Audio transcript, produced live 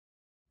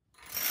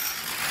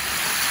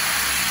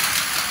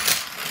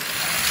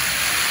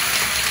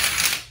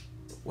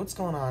What's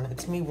going on?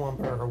 It's me,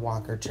 Wumper or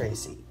Walker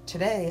Tracy.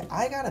 Today,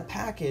 I got a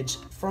package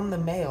from the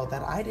mail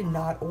that I did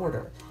not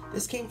order.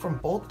 This came from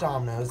both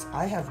Dominoes.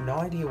 I have no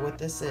idea what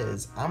this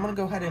is. I'm gonna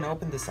go ahead and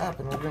open this up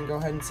and we're gonna go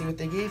ahead and see what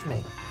they gave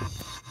me.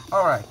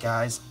 Alright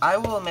guys, I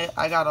will admit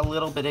I got a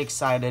little bit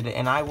excited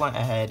and I went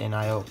ahead and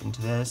I opened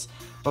this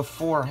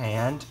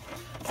beforehand.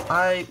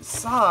 I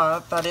saw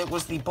that it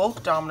was the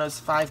bulk Dominoes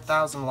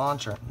 5000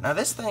 launcher. Now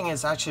this thing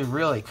is actually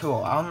really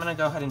cool. I'm gonna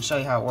go ahead and show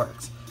you how it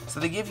works. So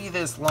they give you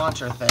this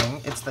launcher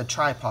thing, it's the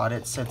tripod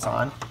it sits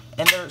on,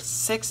 and there's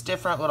 6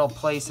 different little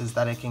places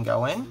that it can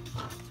go in.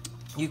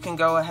 You can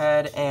go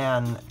ahead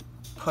and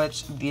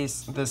put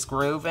this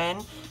groove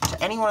in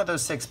to any one of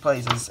those 6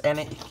 places, and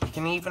it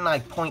can even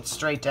like point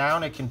straight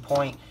down, it can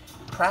point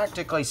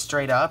practically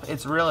straight up.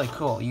 It's really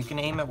cool. You can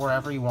aim it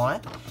wherever you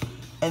want.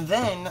 And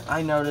then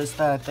I noticed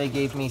that they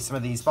gave me some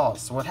of these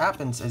balls. So what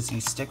happens is you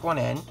stick one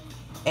in,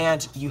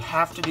 and you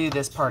have to do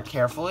this part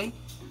carefully.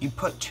 You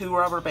put 2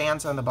 rubber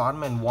bands on the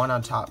bottom and 1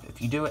 on top.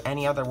 If you do it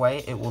any other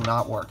way, it will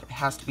not work. It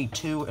has to be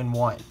 2 and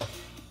 1.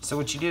 So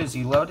what you do is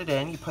you load it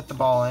in, you put the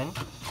ball in,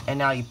 and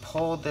now you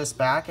pull this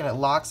back and it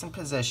locks in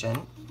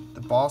position.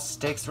 The ball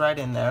sticks right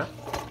in there.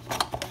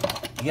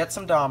 You get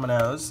some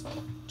dominoes,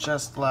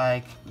 just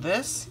like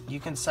this. You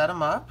can set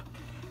them up.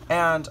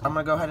 And I'm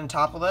gonna go ahead and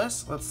topple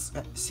this. Let's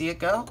see it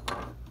go.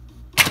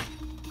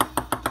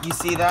 You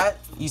see that?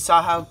 You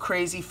saw how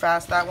crazy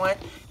fast that went?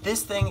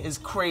 This thing is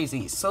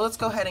crazy. So let's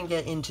go ahead and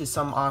get into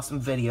some awesome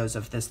videos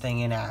of this thing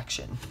in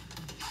action.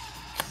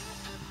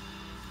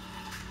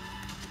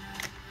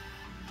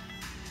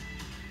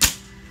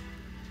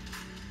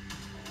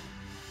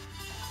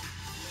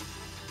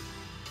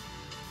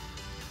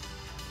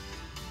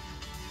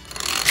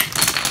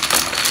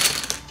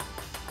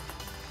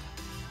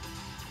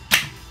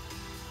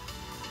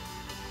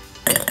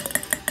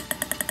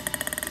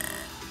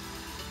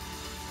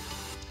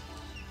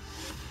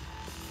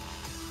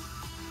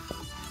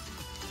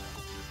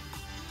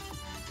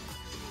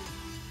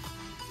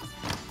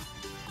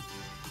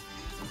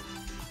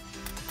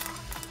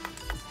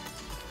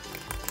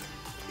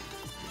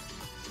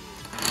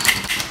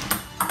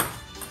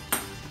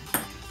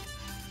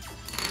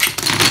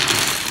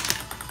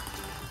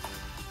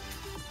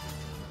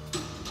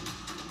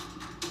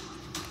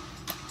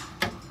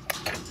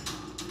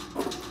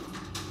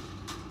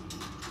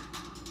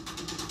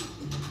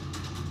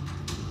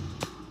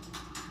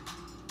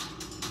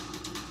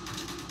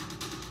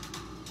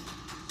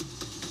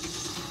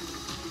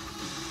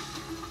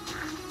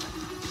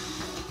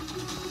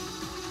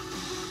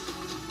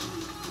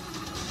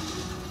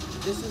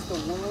 This is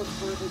the world's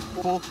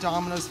furthest bulk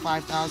Dominoes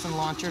 5000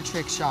 launcher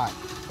trick shot.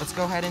 Let's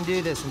go ahead and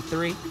do this in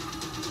 3,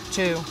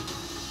 2,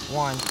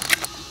 1.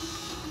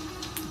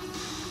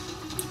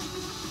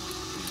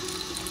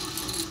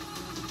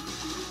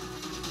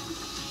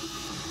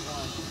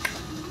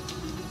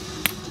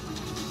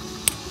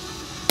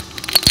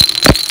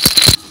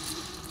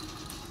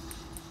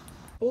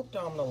 Bulk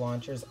Domino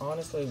launcher is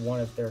honestly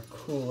one of their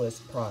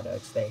coolest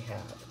products they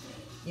have.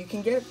 You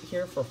can get it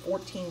here for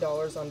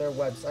 $14 on their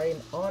website,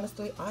 and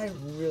honestly, I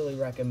really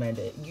recommend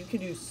it. You can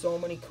do so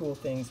many cool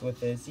things with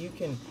this. You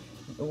can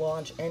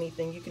launch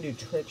anything. You can do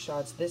trick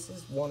shots. This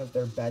is one of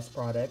their best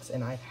products,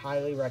 and I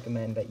highly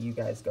recommend that you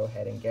guys go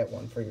ahead and get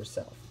one for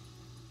yourself.